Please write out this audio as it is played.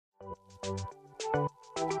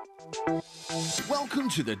Welcome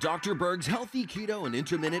to the Dr. Berg's Healthy Keto and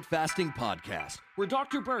Intermittent Fasting Podcast, where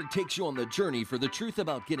Dr. Berg takes you on the journey for the truth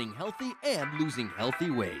about getting healthy and losing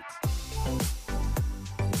healthy weight.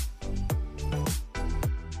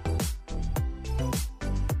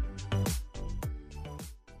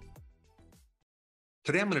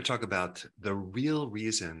 Today, I'm going to talk about the real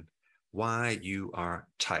reason why you are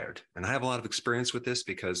tired. And I have a lot of experience with this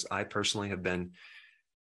because I personally have been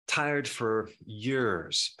tired for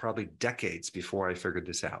years, probably decades before I figured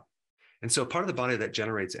this out. And so part of the body that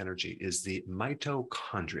generates energy is the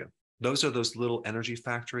mitochondria. Those are those little energy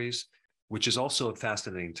factories, which is also a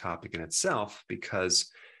fascinating topic in itself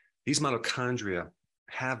because these mitochondria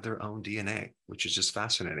have their own DNA, which is just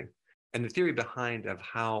fascinating. And the theory behind of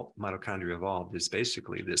how mitochondria evolved is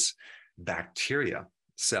basically this bacteria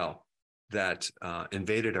cell that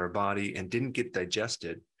invaded our body and didn't get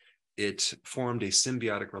digested. It formed a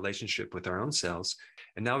symbiotic relationship with our own cells.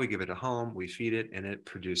 And now we give it a home, we feed it, and it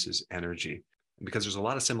produces energy. And because there's a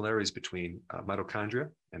lot of similarities between mitochondria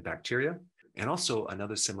and bacteria, and also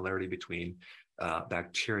another similarity between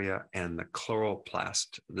bacteria and the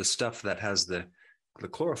chloroplast, the stuff that has the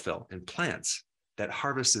chlorophyll in plants that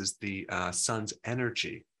harvests the sun's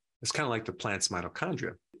energy. It's kind of like the plant's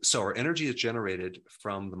mitochondria. So our energy is generated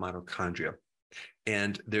from the mitochondria.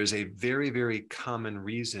 And there's a very, very common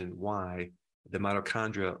reason why the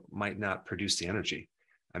mitochondria might not produce the energy.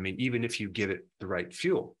 I mean, even if you give it the right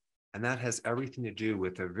fuel. And that has everything to do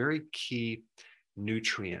with a very key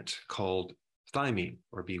nutrient called thiamine,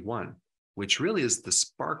 or B1, which really is the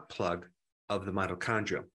spark plug of the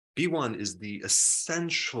mitochondria. B1 is the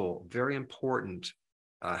essential, very important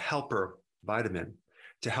helper vitamin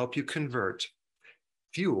to help you convert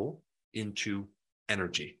fuel into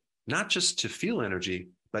energy. Not just to feel energy,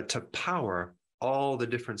 but to power all the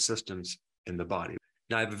different systems in the body.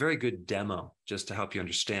 Now, I have a very good demo just to help you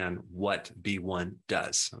understand what B1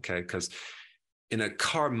 does, okay? Because in a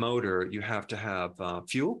car motor, you have to have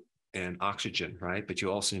fuel and oxygen, right? But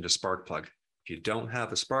you also need a spark plug. If you don't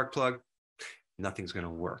have a spark plug, nothing's going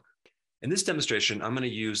to work. In this demonstration, I'm going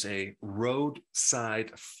to use a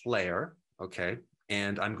roadside flare, okay?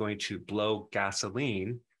 And I'm going to blow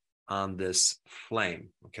gasoline on this flame.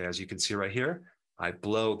 Okay, as you can see right here, I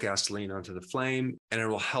blow gasoline onto the flame and it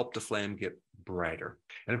will help the flame get brighter.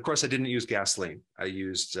 And of course, I didn't use gasoline. I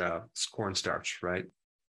used cornstarch, right?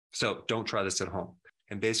 So don't try this at home.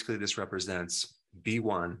 And basically this represents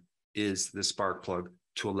B1 is the spark plug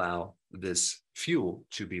to allow this fuel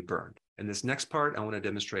to be burned. In this next part, I want to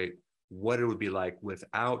demonstrate what it would be like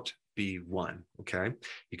without B1, okay?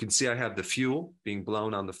 You can see I have the fuel being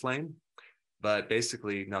blown on the flame, but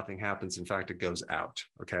basically nothing happens. In fact, it goes out,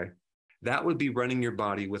 okay? That would be running your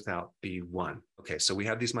body without B1. Okay, so we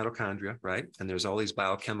have these mitochondria, right? And there's all these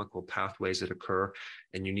biochemical pathways that occur,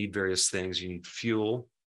 and you need various things. You need fuel.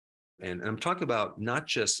 And I'm talking about not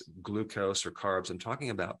just glucose or carbs, I'm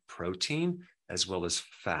talking about protein as well as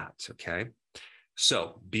fat, okay?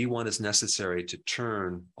 So B1 is necessary to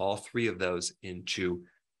turn all three of those into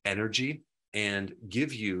energy and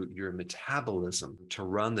give you your metabolism to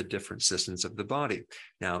run the different systems of the body.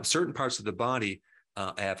 Now, certain parts of the body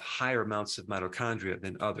have higher amounts of mitochondria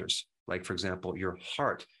than others. Like, for example, your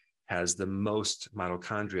heart has the most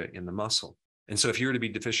mitochondria in the muscle. And so if you were to be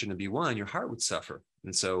deficient in B1, your heart would suffer.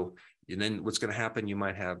 And then what's going to happen, you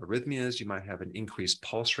might have arrhythmias, you might have an increased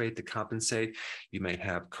pulse rate to compensate, you might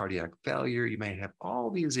have cardiac failure, you might have all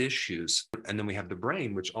these issues. And then we have the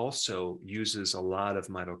brain, which also uses a lot of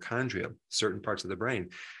mitochondria, certain parts of the brain,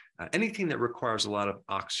 anything that requires a lot of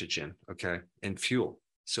oxygen, okay, and fuel.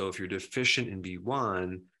 So if you're deficient in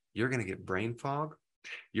B1, you're going to get brain fog,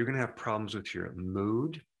 you're going to have problems with your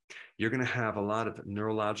mood, you're going to have a lot of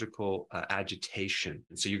neurological agitation.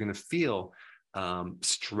 And so you're going to feel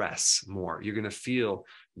stress more. You're going to feel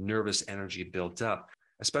nervous energy built up,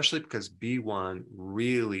 especially because B1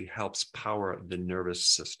 really helps power the nervous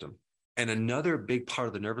system. And another big part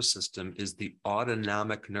of the nervous system is the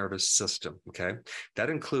autonomic nervous system, okay? That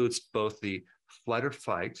includes both the flight or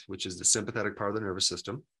fight, which is the sympathetic part of the nervous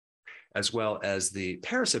system, as well as the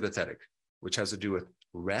parasympathetic, which has to do with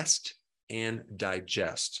rest and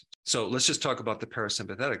digest. So let's just talk about the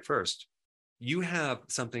parasympathetic first. You have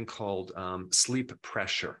something called sleep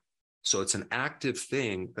pressure. So it's an active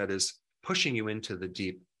thing that is pushing you into the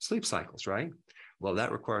deep sleep cycles, right? Well,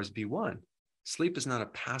 that requires B1. Sleep is not a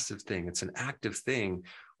passive thing. It's an active thing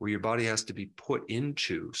where your body has to be put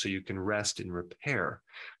into so you can rest and repair.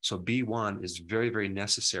 So B1 is very, very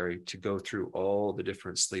necessary to go through all the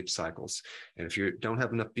different sleep cycles. And if you don't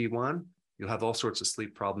have enough B1, you'll have all sorts of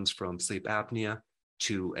sleep problems, from sleep apnea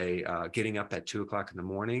to getting up at 2 o'clock in the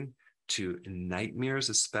morning to nightmares,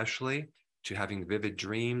 especially to having vivid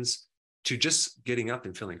dreams, to just getting up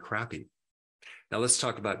and feeling crappy. Now let's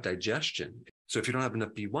talk about digestion. So if you don't have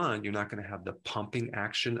enough B1, you're not going to have the pumping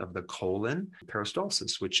action of the colon,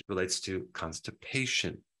 peristalsis, which relates to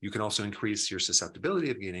constipation. You can also increase your susceptibility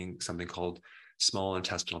of getting something called small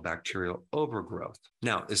intestinal bacterial overgrowth.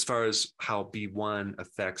 Now, as far as how B1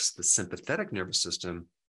 affects the sympathetic nervous system,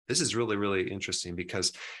 this is really, really interesting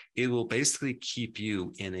because it will basically keep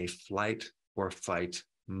you in a flight or fight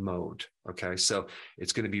mode. Okay, so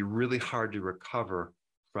it's going to be really hard to recover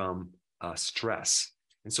from stress.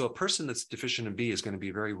 And so a person that's deficient in B is going to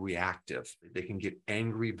be very reactive. They can get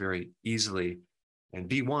angry very easily. And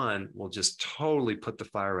B1 will just totally put the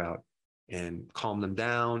fire out and calm them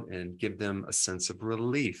down and give them a sense of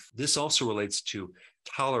relief. This also relates to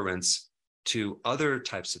tolerance to other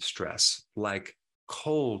types of stress, like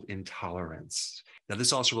cold intolerance. Now,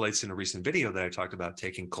 this also relates in a recent video that I talked about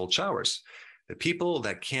taking cold showers. The people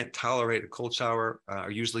that can't tolerate a cold shower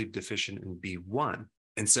are usually deficient in B1.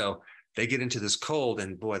 And so they get into this cold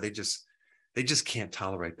and boy, they just can't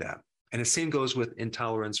tolerate that. And the same goes with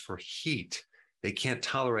intolerance for heat. They can't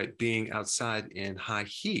tolerate being outside in high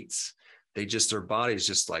heats. Their bodies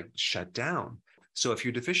just like shut down. So if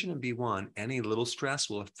you're deficient in B1, any little stress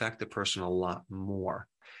will affect the person a lot more.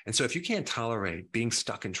 And so if you can't tolerate being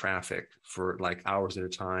stuck in traffic for like hours at a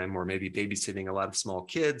time, or maybe babysitting a lot of small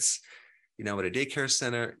kids, at a daycare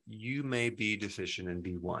center, you may be deficient in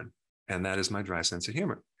B1. And that is my dry sense of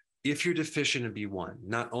humor. If you're deficient in B1,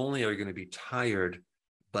 not only are you going to be tired,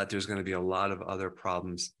 but there's going to be a lot of other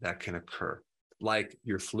problems that can occur, like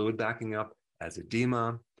your fluid backing up as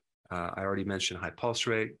edema. I already mentioned high pulse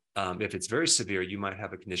rate. If it's very severe, you might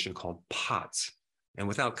have a condition called POTS. And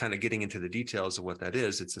without kind of getting into the details of what that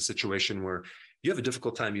is, it's a situation where you have a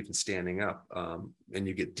difficult time even standing up, and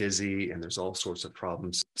you get dizzy and there's all sorts of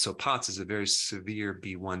problems. So POTS is a very severe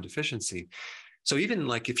B1 deficiency. So even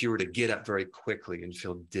like if you were to get up very quickly and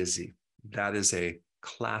feel dizzy, that is a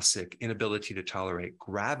classic inability to tolerate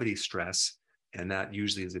gravity stress. And that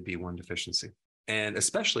usually is a B1 deficiency. And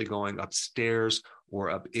especially going upstairs or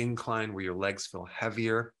up incline where your legs feel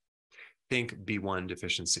heavier, think B1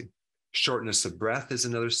 deficiency. Shortness of breath is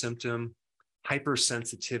another symptom.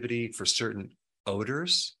 Hypersensitivity for certain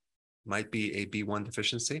odors might be a B1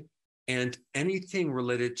 deficiency. And anything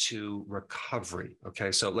related to recovery.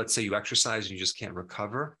 Okay, so let's say you exercise and you just can't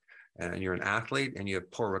recover, and you're an athlete and you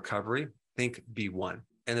have poor recovery, think B1.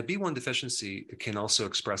 And the B1 deficiency can also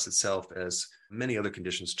express itself as many other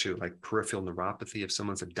conditions too, like peripheral neuropathy. If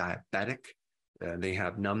someone's a diabetic, they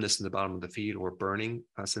have numbness in the bottom of the feet or burning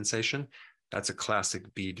sensation, that's a classic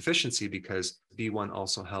B deficiency because B1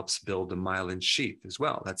 also helps build the myelin sheath as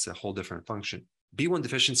well. That's a whole different function. B1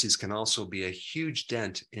 deficiencies can also be a huge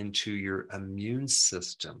dent into your immune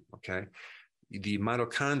system, okay? The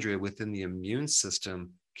mitochondria within the immune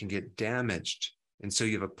system can get damaged. And so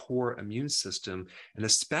you have a poor immune system, and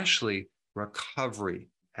especially recovery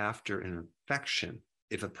after an infection.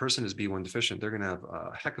 If a person is B1 deficient, they're going to have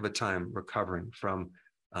a heck of a time recovering from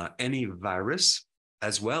any virus,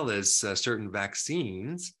 as well as certain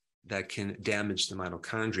vaccines that can damage the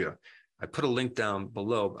mitochondria. I put a link down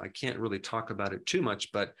below. I can't really talk about it too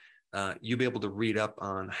much, but you'll be able to read up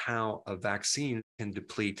on how a vaccine can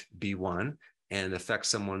deplete B1 and affect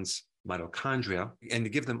someone's mitochondria, and to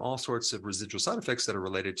give them all sorts of residual side effects that are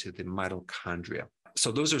related to the mitochondria.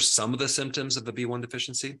 So those are some of the symptoms of the B1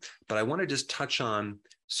 deficiency, but I want to just touch on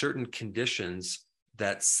certain conditions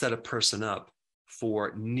that set a person up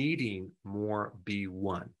for needing more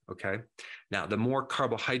B1, okay? Now, the more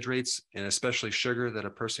carbohydrates and especially sugar that a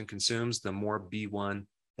person consumes, the more B1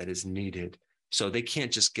 that is needed. So they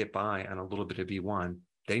can't just get by on a little bit of B1.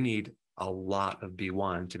 They need a lot of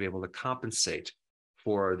B1 to be able to compensate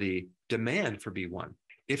for the demand for B1.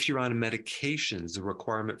 If you're on medications, the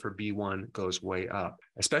requirement for B1 goes way up,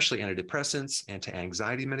 especially antidepressants,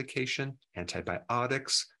 anti-anxiety medication,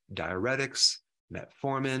 antibiotics, diuretics,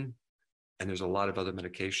 metformin, and there's a lot of other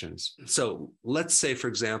medications. So let's say, for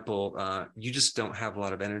example, you just don't have a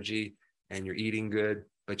lot of energy and you're eating good,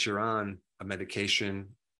 but you're on a medication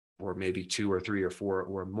or maybe 2 or 3 or 4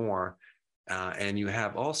 or more, and you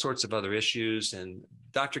have all sorts of other issues and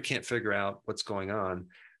doctor can't figure out what's going on.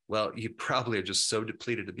 Well, you probably are just so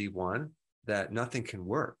depleted of B1 that nothing can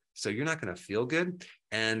work. So you're not going to feel good.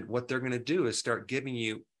 And what they're going to do is start giving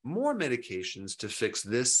you more medications to fix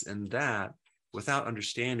this and that without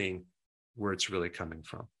understanding where it's really coming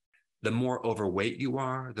from. The more overweight you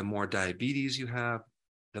are, the more diabetes you have,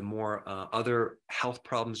 the more other health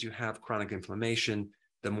problems you have, chronic inflammation,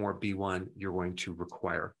 the more B1 you're going to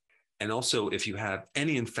require. And also, if you have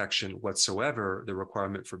any infection whatsoever, the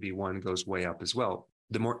requirement for B1 goes way up as well.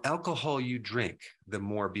 The more alcohol you drink, the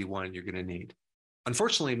more B1 you're going to need.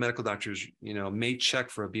 Unfortunately, medical doctors, may check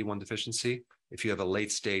for a B1 deficiency if you have a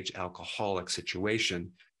late stage alcoholic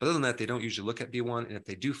situation. But other than that, they don't usually look at B1. And if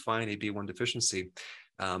they do find a B1 deficiency,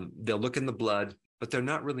 they'll look in the blood, but they're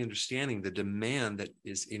not really understanding the demand that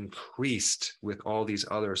is increased with all these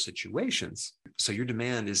other situations. So your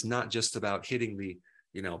demand is not just about hitting the,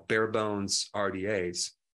 bare bones RDAs.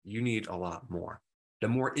 You need a lot more. The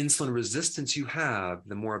more insulin resistance you have,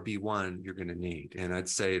 the more B1 you're going to need. And I'd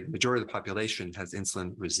say the majority of the population has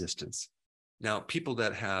insulin resistance. Now, people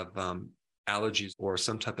that have allergies or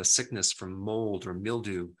some type of sickness from mold or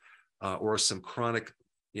mildew or some chronic,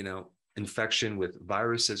 infection with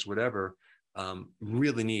viruses, whatever,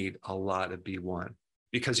 really need a lot of B1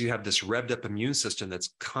 because you have this revved up immune system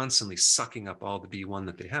that's constantly sucking up all the B1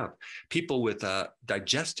 that they have. People with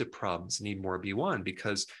digestive problems need more B1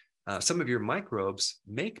 because some of your microbes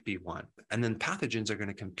make B1, and then pathogens are going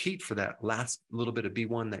to compete for that last little bit of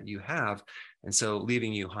B1 that you have, and so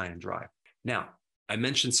leaving you high and dry. Now, I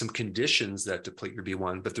mentioned some conditions that deplete your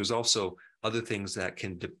B1, but there's also other things that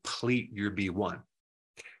can deplete your B1.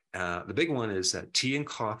 The big one is tea and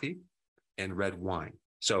coffee and red wine.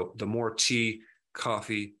 So the more tea,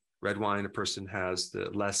 coffee, red wine a person has, the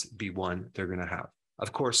less B1 they're going to have.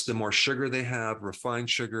 Of course, the more sugar they have, refined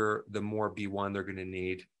sugar, the more B1 they're going to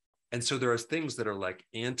need. And so there are things that are like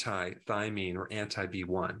anti-thiamine or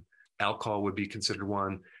anti-B1. Alcohol would be considered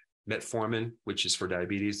one. Metformin, which is for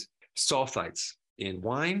diabetes. Sulfites in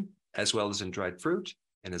wine, as well as in dried fruit,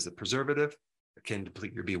 and as a preservative, can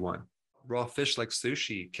deplete your B1. Raw fish like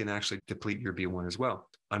sushi can actually deplete your B1 as well.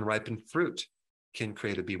 Unripened fruit can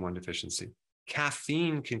create a B1 deficiency.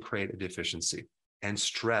 Caffeine can create a deficiency. And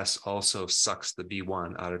stress also sucks the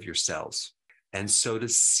B1 out of your cells. And so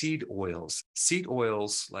does seed oils. Seed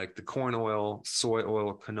oils like the corn oil, soy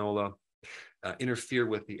oil, canola, interfere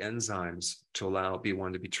with the enzymes to allow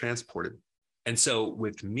B1 to be transported. And so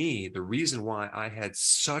with me, the reason why I had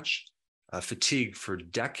such fatigue for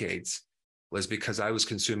decades was because I was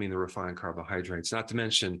consuming the refined carbohydrates, not to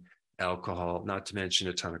mention alcohol, not to mention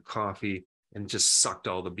a ton of coffee, and just sucked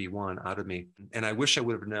all the B1 out of me. And I wish I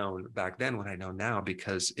would have known back then what I know now,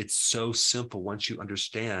 because it's so simple once you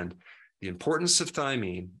understand the importance of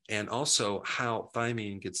thiamine and also how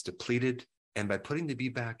thiamine gets depleted. And by putting the B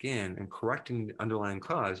back in and correcting the underlying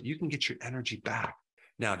cause, you can get your energy back.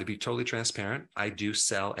 Now, to be totally transparent, I do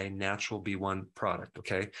sell a natural B1 product,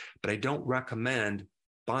 okay? But I don't recommend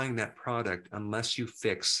buying that product unless you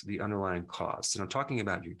fix the underlying cause. And I'm talking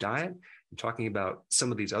about your diet. I'm talking about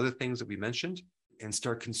some of these other things that we mentioned, and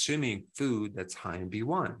start consuming food that's high in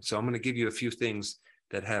B1. So I'm going to give you a few things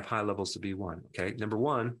that have high levels of B1, okay? Number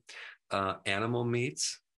one, animal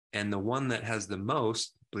meats. And the one that has the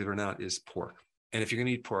most, believe it or not, is pork. And if you're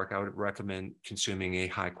going to eat pork, I would recommend consuming a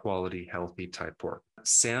high quality, healthy type pork.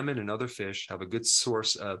 Salmon and other fish have a good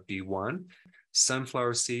source of B1.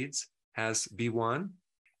 Sunflower seeds has B1.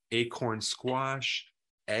 Acorn squash,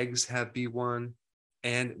 eggs have B1,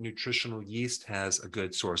 and nutritional yeast has a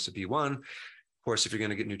good source of B1. Of course, if you're going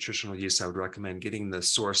to get nutritional yeast, I would recommend getting the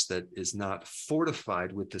source that is not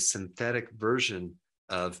fortified with the synthetic version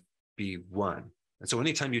of B1. And so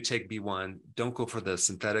anytime you take B1, don't go for the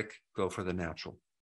synthetic, go for the natural.